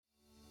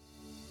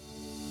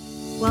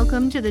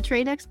Welcome to the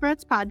Trade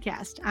Experts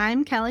Podcast.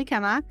 I'm Kelly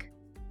Kemak.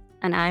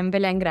 And I'm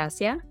Belen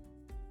Gracia.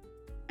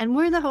 And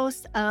we're the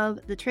hosts of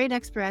the Trade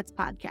Experts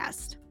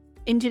Podcast.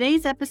 In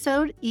today's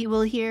episode, you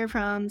will hear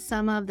from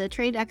some of the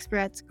Trade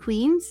Experts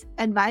queens,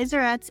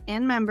 advisorettes,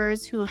 and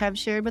members who have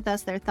shared with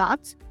us their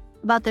thoughts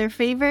about their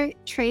favorite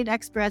Trade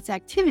Experts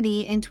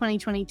activity in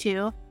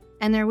 2022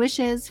 and their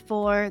wishes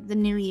for the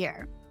new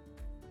year.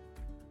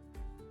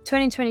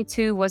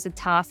 2022 was a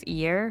tough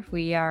year.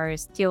 We are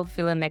still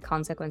feeling the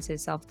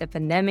consequences of the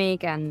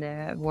pandemic and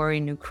the war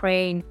in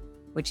Ukraine,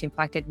 which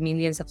impacted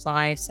millions of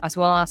lives, as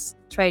well as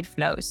trade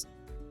flows.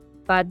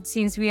 But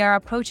since we are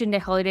approaching the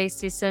holiday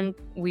season,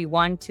 we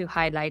want to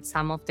highlight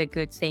some of the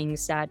good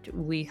things that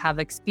we have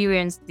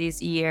experienced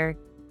this year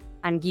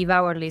and give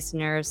our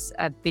listeners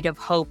a bit of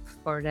hope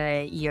for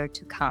the year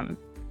to come.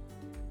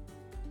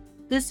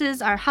 This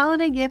is our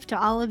holiday gift to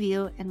all of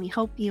you, and we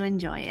hope you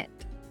enjoy it.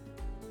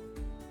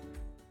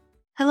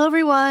 Hello,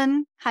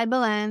 everyone. Hi,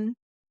 Belen.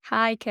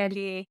 Hi,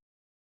 Kelly.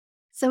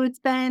 So it's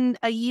been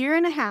a year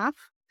and a half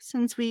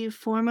since we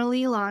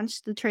formally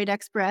launched the Trade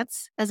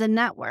Experts as a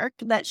network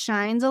that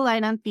shines a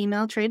light on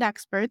female trade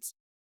experts,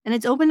 and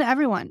it's open to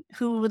everyone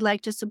who would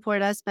like to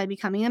support us by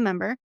becoming a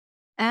member.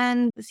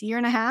 And this year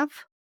and a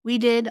half, we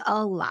did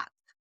a lot.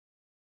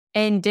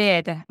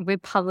 Indeed, we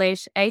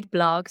published 8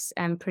 blogs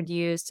and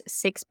produced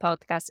 6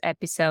 podcast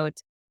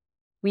episodes.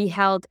 We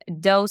held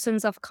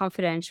dozens of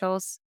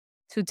confidentials,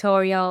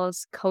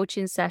 tutorials,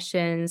 coaching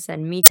sessions,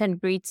 and meet and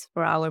greets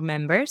for our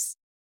members.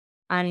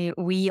 And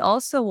we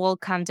also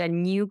welcomed a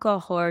new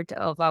cohort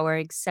of our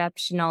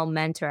exceptional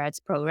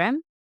mentorettes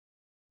program.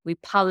 We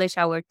published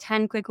our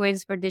 10 quick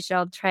wins for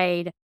digital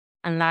trade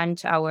and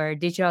launched our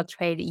digital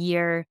trade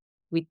year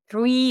with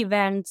 3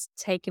 events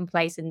taking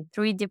place in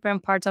 3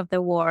 different parts of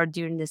the world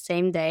during the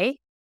same day.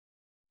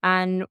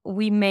 And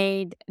we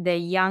made the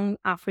Young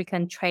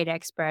African Trade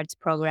Experts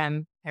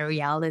program a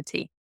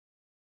reality.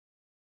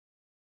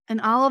 And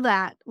all of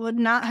that would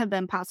not have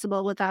been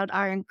possible without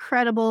our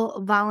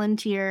incredible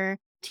volunteer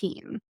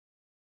team,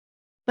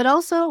 but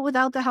also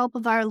without the help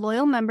of our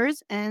loyal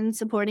members and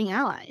supporting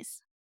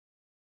allies.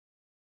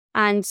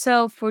 And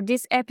so for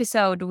this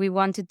episode, we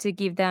wanted to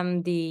give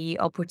them the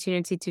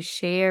opportunity to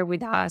share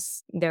with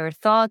us their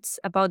thoughts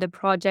about the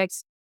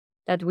projects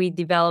that we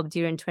developed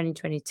during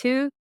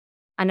 2022,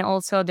 and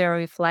also their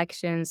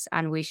reflections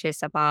and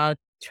wishes about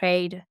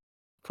trade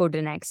for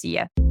the next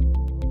year.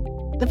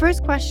 The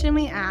first question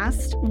we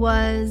asked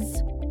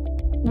was,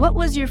 what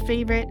was your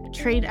favorite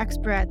Trade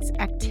Experts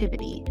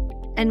activity?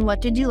 And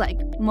what did you like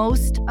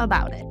most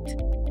about it?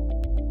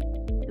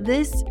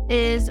 This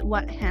is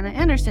what Hannah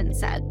Anderson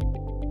said.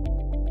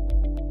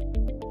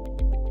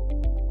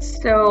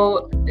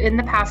 So in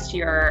the past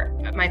year,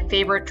 my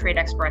favorite Trade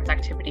Experts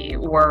activity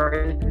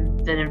were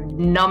the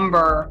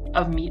number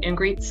of meet and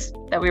greets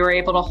that we were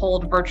able to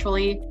hold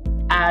virtually.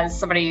 As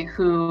somebody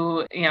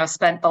who,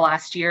 spent the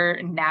last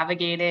year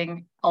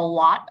navigating a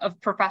lot of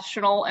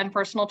professional and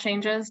personal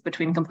changes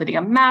between completing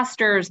a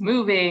master's,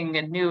 moving,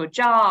 a new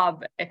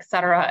job, et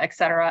cetera, et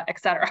cetera, et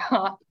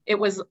cetera. It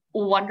was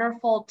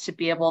wonderful to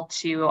be able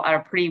to, on a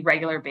pretty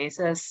regular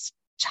basis,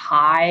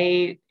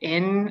 tie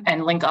in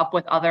and link up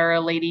with other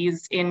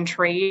ladies in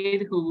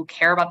trade who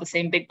care about the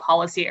same big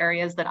policy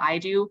areas that I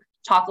do,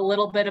 talk a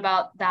little bit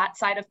about that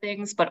side of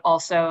things, but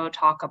also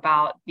talk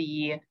about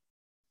the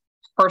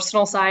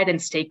personal side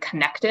and stay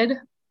connected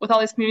with all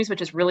these communities,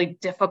 which is really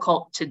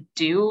difficult to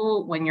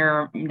do when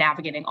you're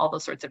navigating all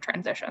those sorts of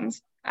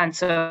transitions. And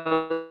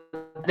so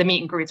the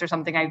meet and greets are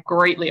something I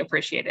greatly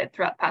appreciated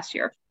throughout the past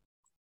year.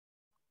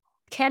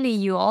 Kelly,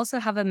 you also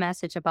have a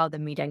message about the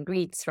meet and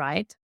greets,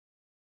 right?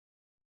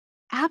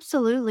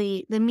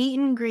 Absolutely. The meet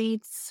and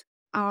greets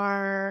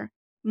are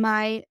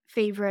my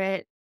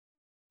favorite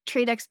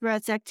Trade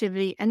Experts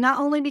activity, and not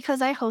only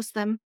because I host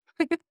them,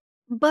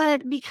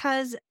 but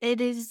because it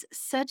is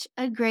such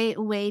a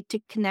great way to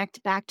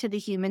connect back to the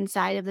human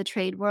side of the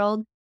trade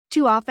world.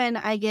 Too often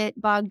I get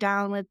bogged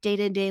down with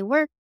day-to-day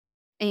work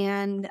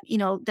and,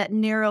 that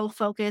narrow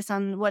focus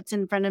on what's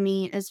in front of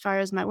me as far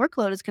as my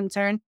workload is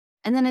concerned.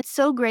 And then it's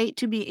so great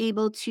to be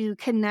able to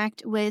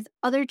connect with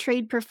other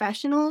trade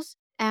professionals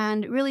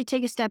and really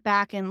take a step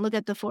back and look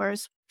at the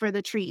forest for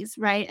the trees,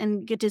 right?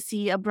 And get to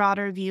see a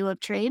broader view of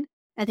trade.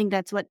 I think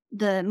that's what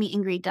the meet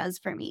and greet does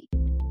for me.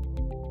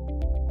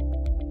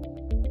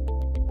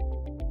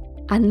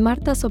 And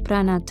Marta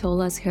Soprana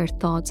told us her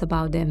thoughts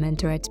about the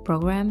Mentorettes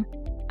program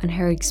and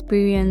her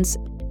experience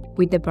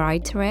with the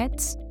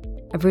Brighterettes,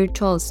 a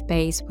virtual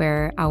space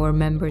where our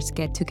members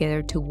get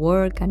together to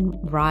work and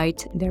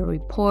write their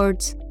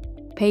reports,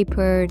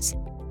 papers,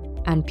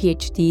 and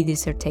PhD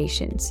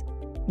dissertations.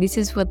 This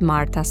is what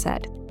Marta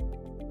said.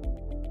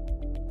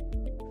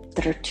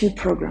 There are 2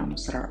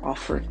 programs that are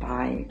offered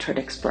by Trade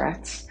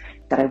Experts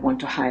that I want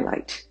to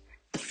highlight.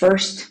 The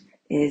first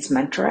is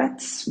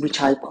Mentorettes, which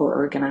I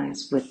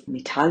co-organize with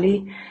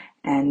Mitali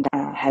and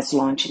has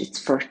launched its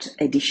first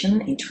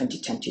edition in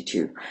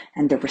 2022.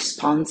 And the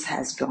response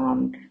has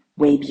gone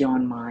way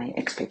beyond my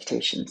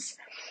expectations.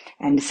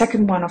 And the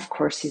second one, of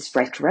course, is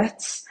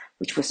Brighterettes,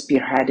 which was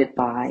spearheaded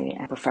by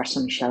Professor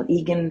Michelle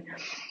Egan,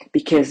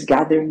 because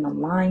gathering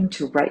online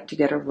to write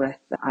together with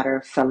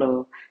other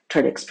fellow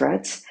trade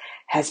experts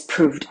has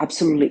proved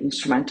absolutely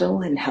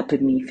instrumental in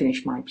helping me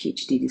finish my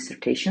PhD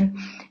dissertation,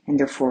 and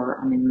therefore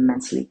I'm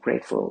immensely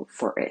grateful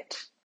for it.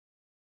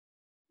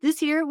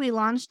 This year, we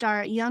launched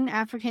our Young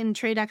African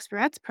Trade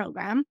Experts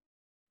program.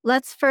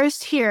 Let's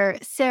first hear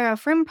Sarah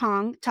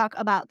Frimpong talk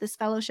about this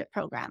fellowship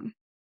program.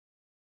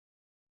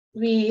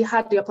 We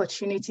had the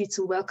opportunity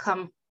to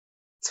welcome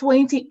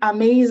 20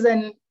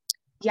 amazing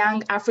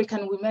young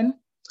African women,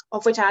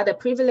 of which I had the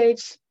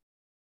privilege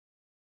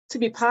to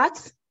be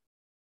part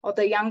of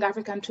the Young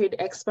African Trade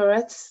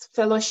Experts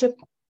Fellowship.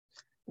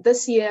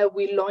 This year,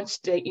 we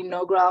launched the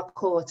inaugural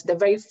cohort, the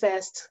very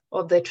first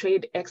of the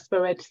Trade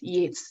Expert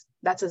Yates.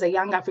 That is a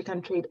Young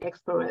African Trade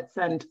Experts.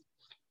 And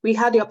we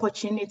had the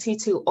opportunity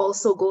to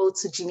also go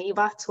to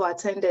Geneva to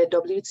attend the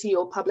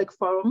WTO Public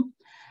Forum.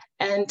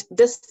 And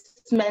this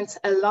meant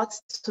a lot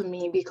to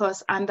me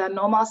because under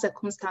normal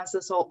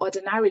circumstances or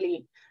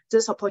ordinarily,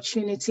 this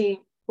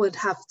opportunity would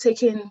have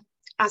taken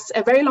us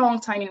a very long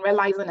time in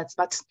realizing it.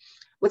 But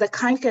with the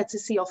kind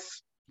courtesy of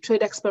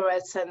Trade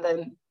Experts and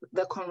then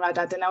the Konrad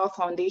Adenauer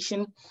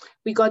Foundation,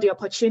 we got the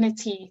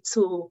opportunity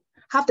to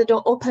have the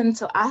door open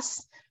to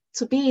us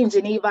to be in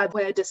Geneva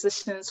where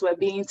decisions were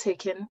being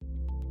taken.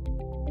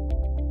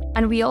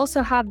 And we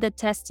also have the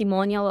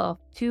testimonial of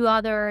 2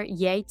 other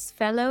Yates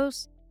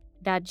Fellows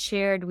that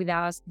shared with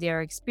us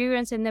their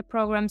experience in the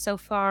program so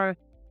far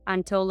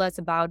and told us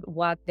about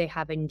what they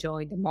have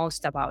enjoyed the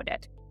most about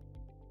it.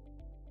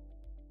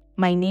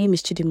 My name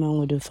is Chidima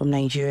Nwodo from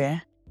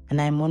Nigeria,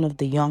 and I'm one of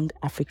the Young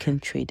African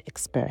Trade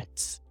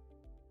Experts.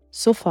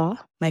 So far,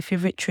 my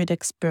favorite trade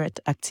expert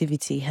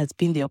activity has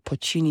been the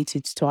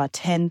opportunity to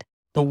attend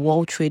the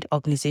World Trade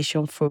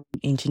Organization Forum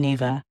in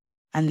Geneva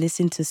and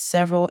listen to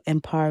several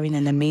empowering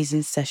and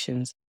amazing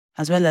sessions,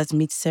 as well as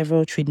meet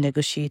several trade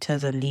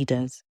negotiators and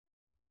leaders.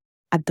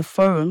 At the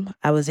forum,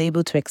 I was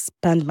able to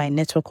expand my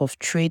network of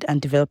trade and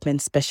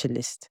development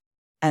specialists,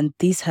 and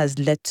this has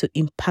led to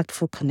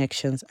impactful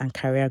connections and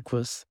career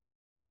growth.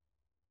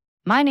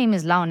 My name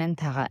is Laonen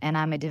Tara, and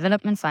I'm a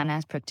development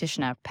finance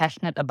practitioner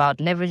passionate about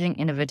leveraging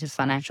innovative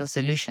financial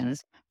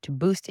solutions to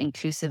boost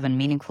inclusive and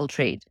meaningful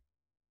trade.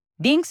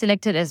 Being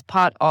selected as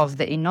part of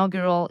the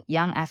inaugural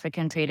Young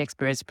African Trade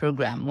Experts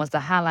program was the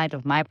highlight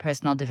of my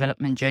personal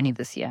development journey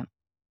this year.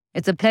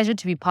 It's a pleasure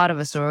to be part of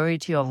a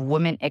sorority of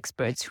women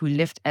experts who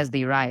lift as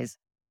they rise.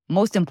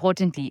 Most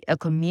importantly, a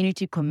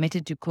community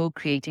committed to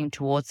co-creating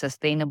towards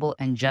sustainable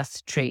and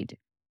just trade.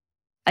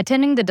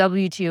 Attending the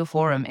WTO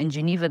Forum in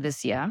Geneva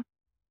this year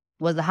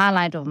was the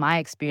highlight of my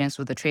experience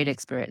with the trade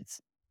experts.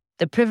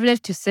 The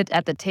privilege to sit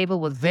at the table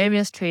with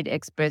various trade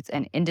experts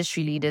and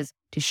industry leaders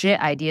to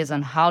share ideas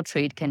on how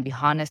trade can be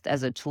harnessed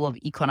as a tool of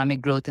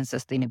economic growth and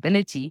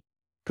sustainability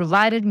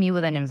provided me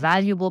with an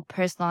invaluable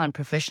personal and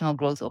professional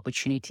growth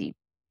opportunity.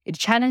 It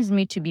challenged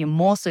me to be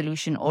more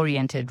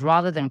solution-oriented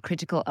rather than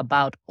critical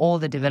about all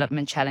the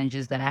development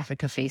challenges that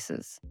Africa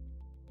faces.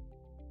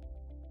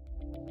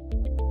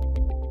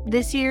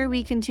 This year,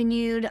 we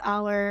continued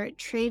our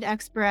Trade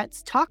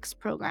Experts Talks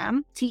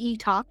program, TE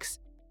Talks,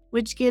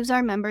 which gives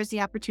our members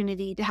the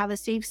opportunity to have a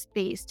safe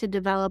space to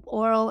develop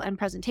oral and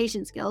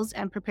presentation skills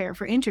and prepare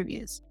for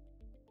interviews.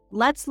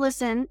 Let's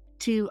listen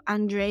to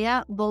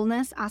Andrea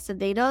Bolnes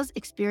Acevedo's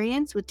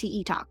experience with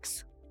TE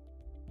Talks.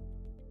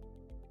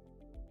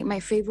 My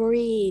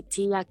favorite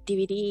tea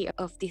activity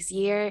of this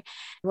year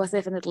was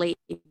definitely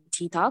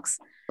Tea Talks,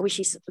 which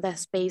is the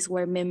space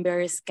where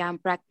members can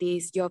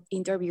practice job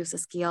interviews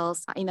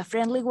skills in a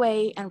friendly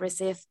way and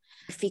receive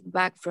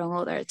feedback from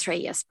other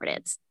trade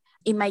experts.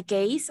 In my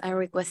case, I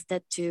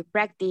requested to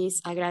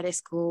practice a grad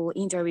school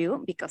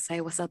interview because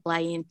I was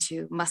applying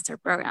to master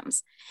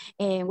programs.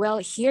 And well,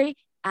 here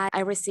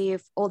I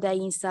received all the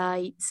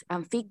insights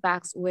and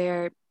feedbacks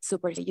were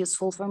super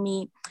useful for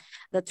me.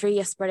 The trade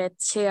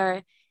experts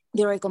share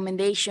the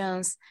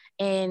recommendations,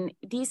 and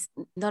this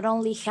not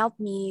only helped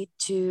me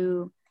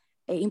to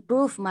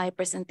improve my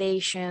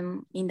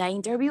presentation in the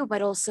interview,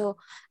 but also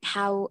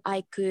how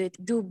I could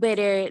do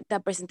better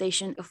the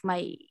presentation of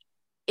my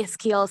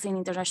skills in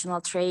international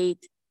trade.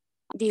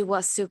 This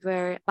was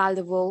super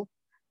valuable,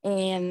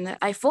 and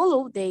I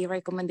followed the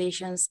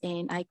recommendations,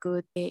 and I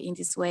could in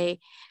this way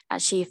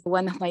achieve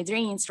one of my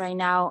dreams. Right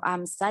now,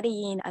 I'm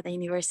studying at the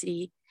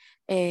university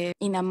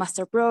in a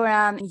master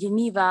program in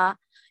Geneva,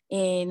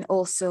 and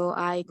also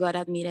I got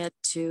admitted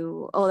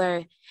to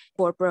other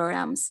core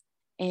programs,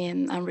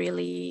 and I'm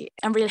really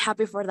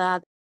happy for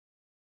that.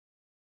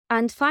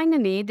 And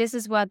finally, this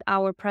is what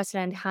our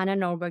president, Hannah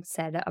Norberg,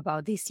 said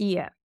about this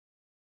year.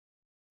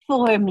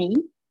 For me,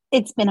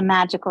 it's been a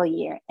magical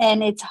year,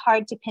 and it's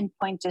hard to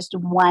pinpoint just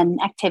one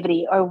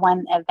activity or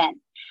one event.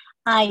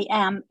 I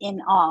am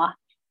in awe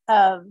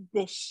of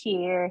the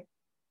sheer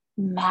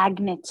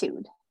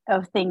magnitude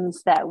of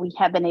things that we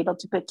have been able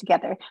to put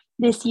together.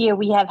 This year,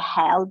 we have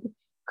held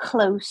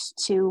close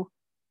to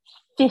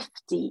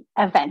 50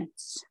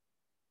 events,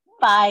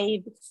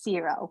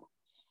 50,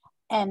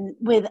 and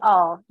with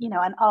all,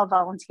 an all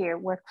volunteer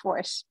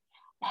workforce.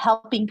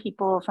 helping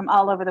people from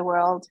all over the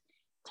world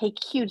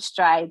take huge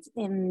strides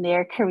in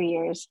their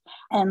careers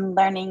and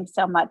learning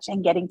so much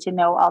and getting to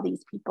know all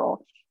these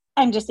people.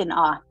 I'm just in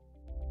awe.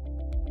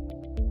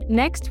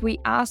 Next, we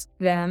asked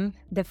them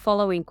the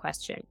following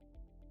question.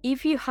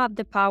 If you have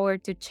the power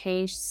to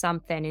change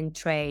something in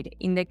trade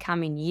in the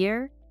coming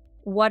year,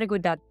 what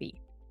would that be?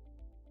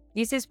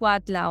 This is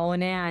what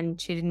Laone and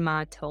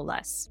Chidinma told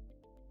us.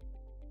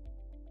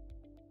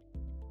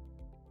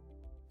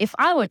 If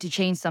I were to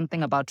change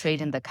something about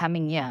trade in the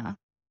coming year,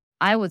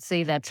 I would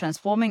say that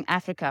transforming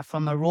Africa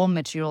from a raw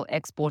material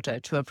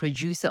exporter to a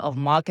producer of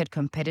market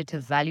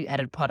competitive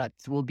value-added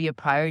products will be a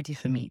priority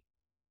for me.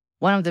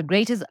 One of the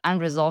greatest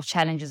unresolved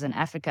challenges in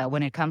Africa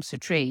when it comes to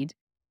trade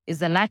is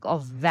the lack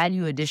of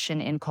value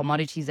addition in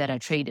commodities that are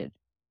traded.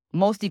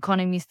 Most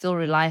economies still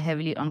rely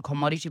heavily on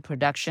commodity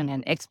production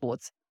and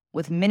exports,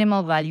 with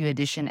minimal value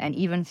addition and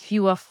even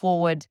fewer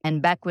forward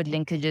and backward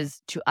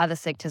linkages to other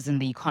sectors in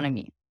the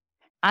economy.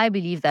 I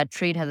believe that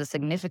trade has a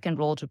significant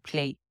role to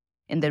play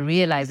in the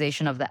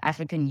realization of the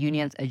African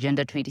Union's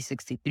Agenda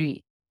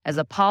 2063 as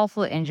a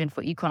powerful engine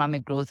for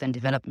economic growth and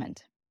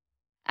development.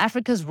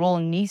 Africa's role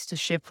needs to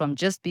shift from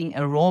just being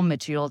a raw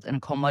materials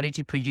and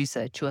commodity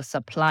producer to a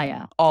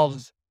supplier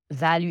of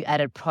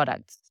value-added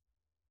products.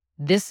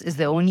 This is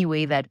the only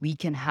way that we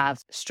can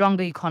have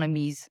stronger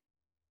economies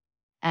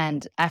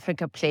and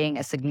Africa playing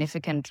a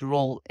significant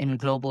role in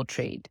global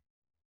trade.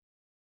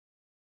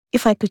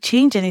 If I could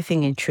change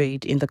anything in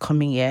trade in the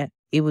coming year,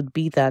 it would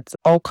be that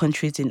all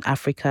countries in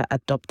Africa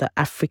adopt the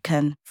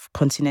African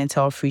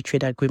Continental Free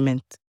Trade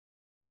Agreement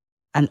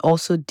and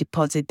also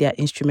deposit their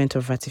instrument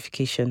of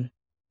ratification.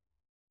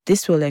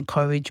 This will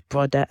encourage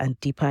broader and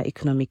deeper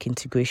economic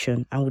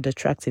integration and would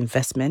attract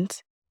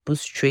investment,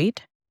 boost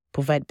trade,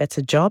 provide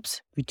better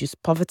jobs, reduce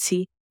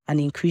poverty, and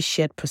increase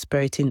shared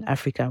prosperity in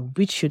Africa,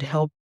 which should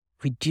help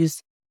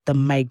reduce the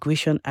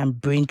migration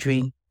and brain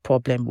drain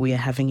problem we are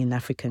having in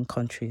African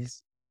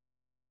countries.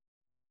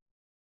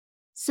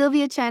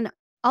 Sylvia Chen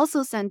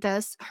also sent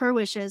us her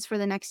wishes for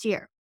the next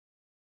year.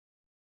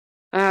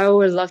 I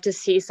would love to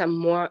see some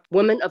more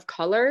women of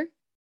color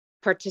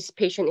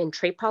participation in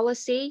trade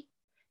policy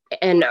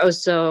and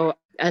also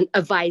an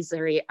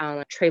advisory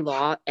on trade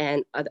law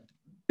and other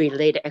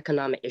related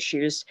economic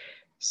issues.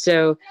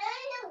 So,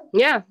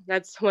 yeah,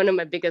 that's one of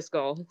my biggest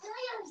goals.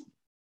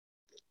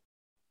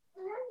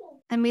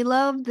 And we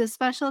love the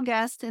special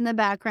guest in the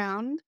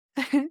background,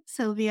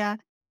 Sylvia.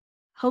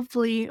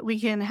 Hopefully we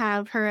can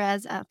have her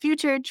as a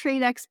future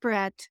trade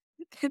expert.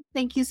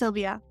 Thank you,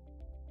 Sylvia.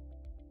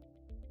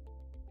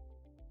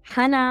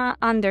 Hannah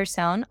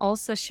Anderson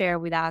also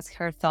shared with us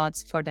her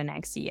thoughts for the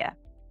next year.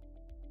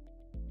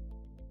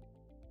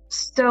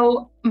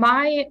 So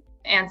my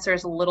answer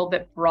is a little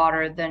bit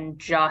broader than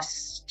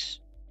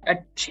just a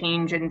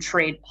change in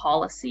trade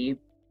policy.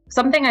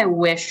 Something I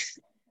wish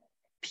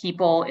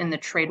people in the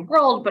trade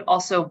world, but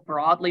also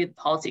broadly the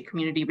policy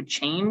community would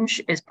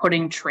change is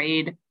putting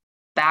trade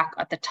back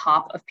at the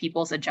top of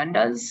people's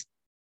agendas.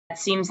 It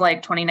seems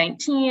like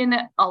 2019,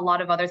 a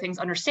lot of other things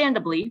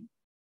understandably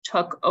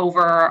took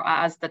over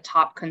as the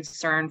top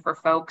concern for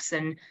folks.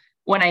 And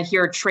when I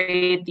hear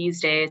trade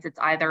these days, it's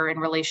either in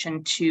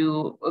relation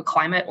to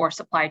climate or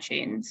supply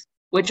chains,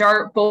 which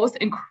are both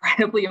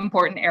incredibly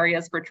important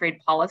areas for trade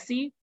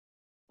policy.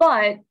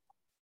 But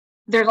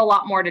there's a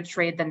lot more to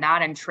trade than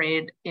that, and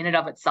trade in and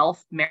of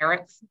itself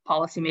merits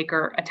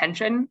policymaker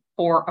attention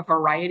for a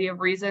variety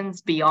of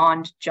reasons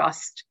beyond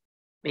just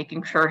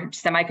making sure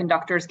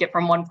semiconductors get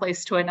from one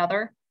place to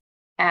another.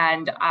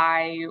 And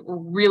I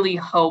really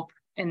hope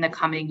in the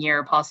coming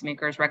year,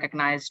 policymakers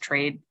recognize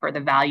trade for the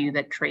value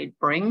that trade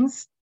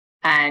brings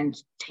and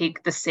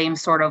take the same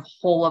sort of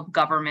whole of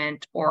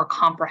government or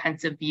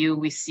comprehensive view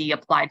we see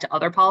applied to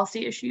other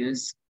policy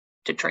issues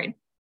to trade.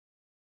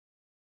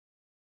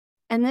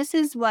 And this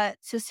is what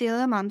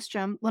Cecilia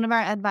Malmström, one of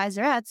our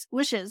advisorettes,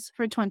 wishes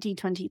for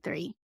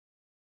 2023.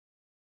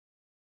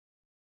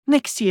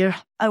 Next year,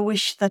 I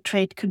wish that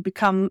trade could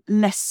become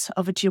less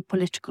of a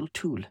geopolitical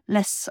tool,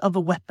 less of a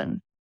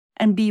weapon,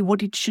 and be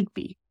what it should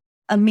be,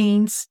 a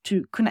means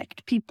to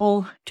connect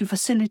people, to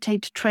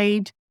facilitate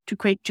trade, to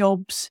create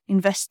jobs,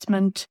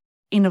 investment,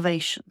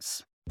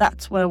 innovations.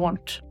 That's what I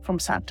want from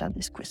Santa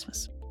this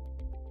Christmas.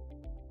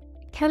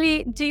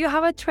 Kelly, do you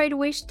have a trade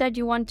wish that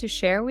you want to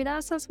share with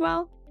us as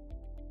well?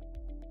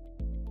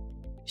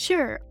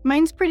 Sure.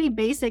 Mine's pretty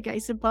basic, I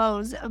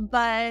suppose,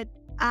 but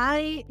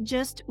I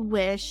just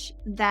wish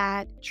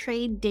that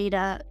trade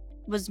data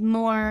was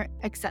more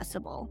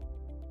accessible.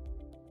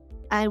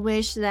 I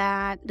wish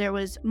that there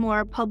was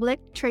more public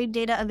trade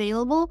data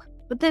available,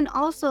 but then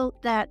also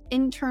that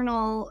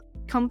internal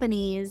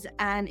companies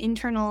and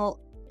internal,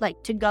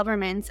 to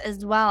governments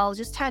as well,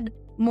 just had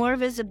more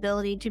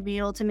visibility to be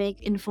able to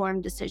make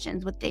informed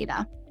decisions with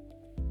data.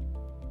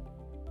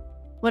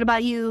 What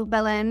about you,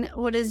 Belen?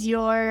 What is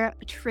your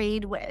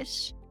trade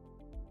wish?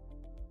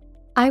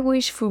 I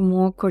wish for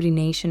more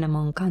coordination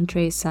among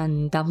countries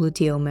and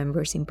WTO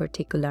members in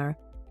particular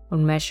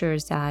on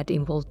measures that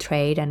involve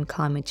trade and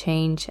climate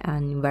change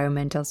and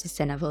environmental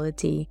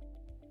sustainability.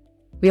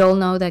 We all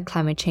know that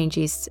climate change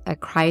is a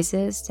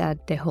crisis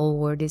that the whole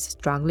world is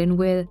struggling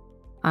with.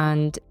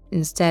 And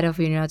instead of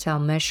unilateral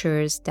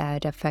measures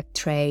that affect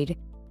trade,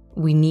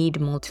 we need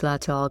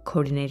multilateral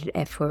coordinated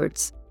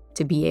efforts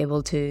to be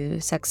able to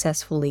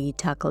successfully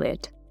tackle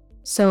it.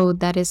 So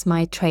that is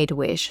my trade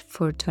wish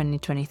for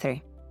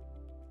 2023.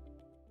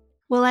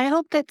 Well, I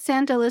hope that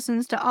Santa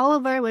listens to all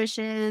of our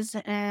wishes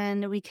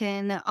and we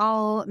can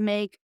all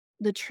make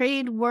the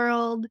trade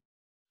world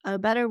a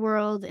better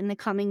world in the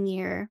coming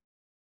year.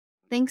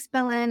 Thanks,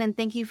 Belen, and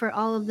thank you for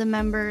all of the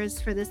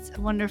members for this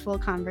wonderful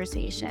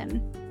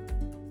conversation.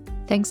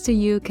 Thanks to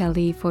you,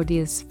 Kelly, for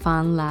this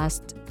fun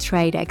last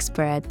Trade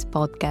Expert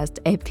podcast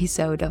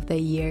episode of the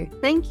year.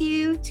 Thank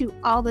you to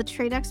all the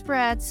Trade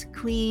Experts,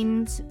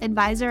 Queens,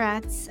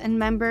 Advisorettes, and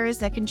members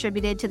that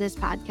contributed to this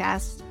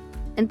podcast.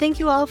 And thank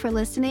you all for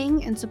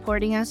listening and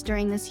supporting us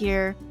during this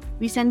year.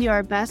 We send you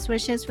our best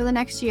wishes for the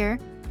next year.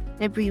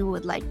 If you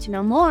would like to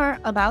know more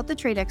about the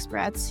Trade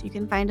Experts, you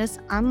can find us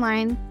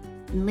online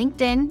on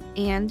LinkedIn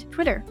and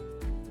Twitter.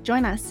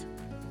 Join us.